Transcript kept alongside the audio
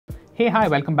Hey, hi,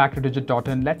 welcome back to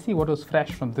Digit.in. Let's see what was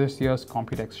fresh from this year's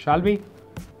Computex, shall we?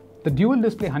 The dual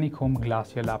display honeycomb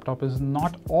glacier laptop is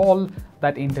not all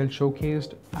that Intel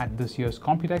showcased at this year's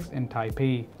Computex in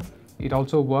Taipei. It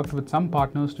also worked with some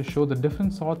partners to show the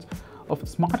different sorts of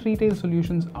smart retail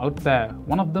solutions out there.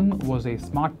 One of them was a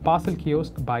smart parcel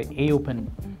kiosk by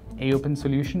AOPEN. AOPEN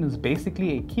solution is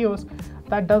basically a kiosk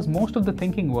that does most of the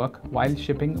thinking work while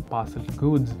shipping parcel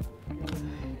goods.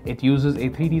 It uses a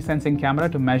 3D sensing camera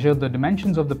to measure the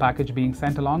dimensions of the package being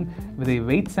sent along with a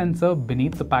weight sensor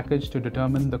beneath the package to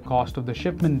determine the cost of the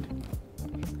shipment.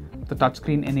 The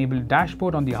touchscreen-enabled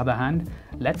dashboard, on the other hand,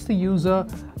 lets the user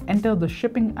enter the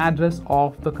shipping address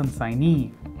of the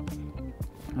consignee.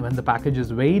 When the package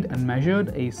is weighed and measured,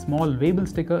 a small waybill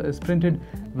sticker is printed,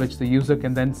 which the user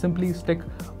can then simply stick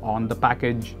on the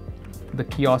package. The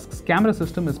kiosk's camera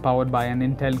system is powered by an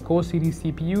Intel Core Series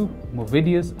CPU,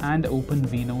 Movidius, and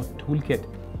OpenVINO Toolkit.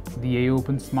 The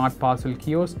AOPEN Smart Parcel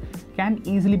Kiosk can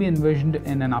easily be envisioned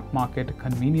in an upmarket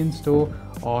convenience store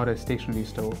or a stationery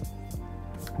store.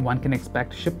 One can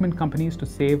expect shipment companies to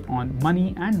save on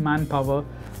money and manpower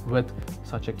with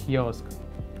such a kiosk.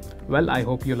 Well, I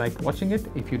hope you liked watching it.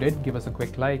 If you did, give us a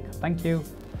quick like. Thank you.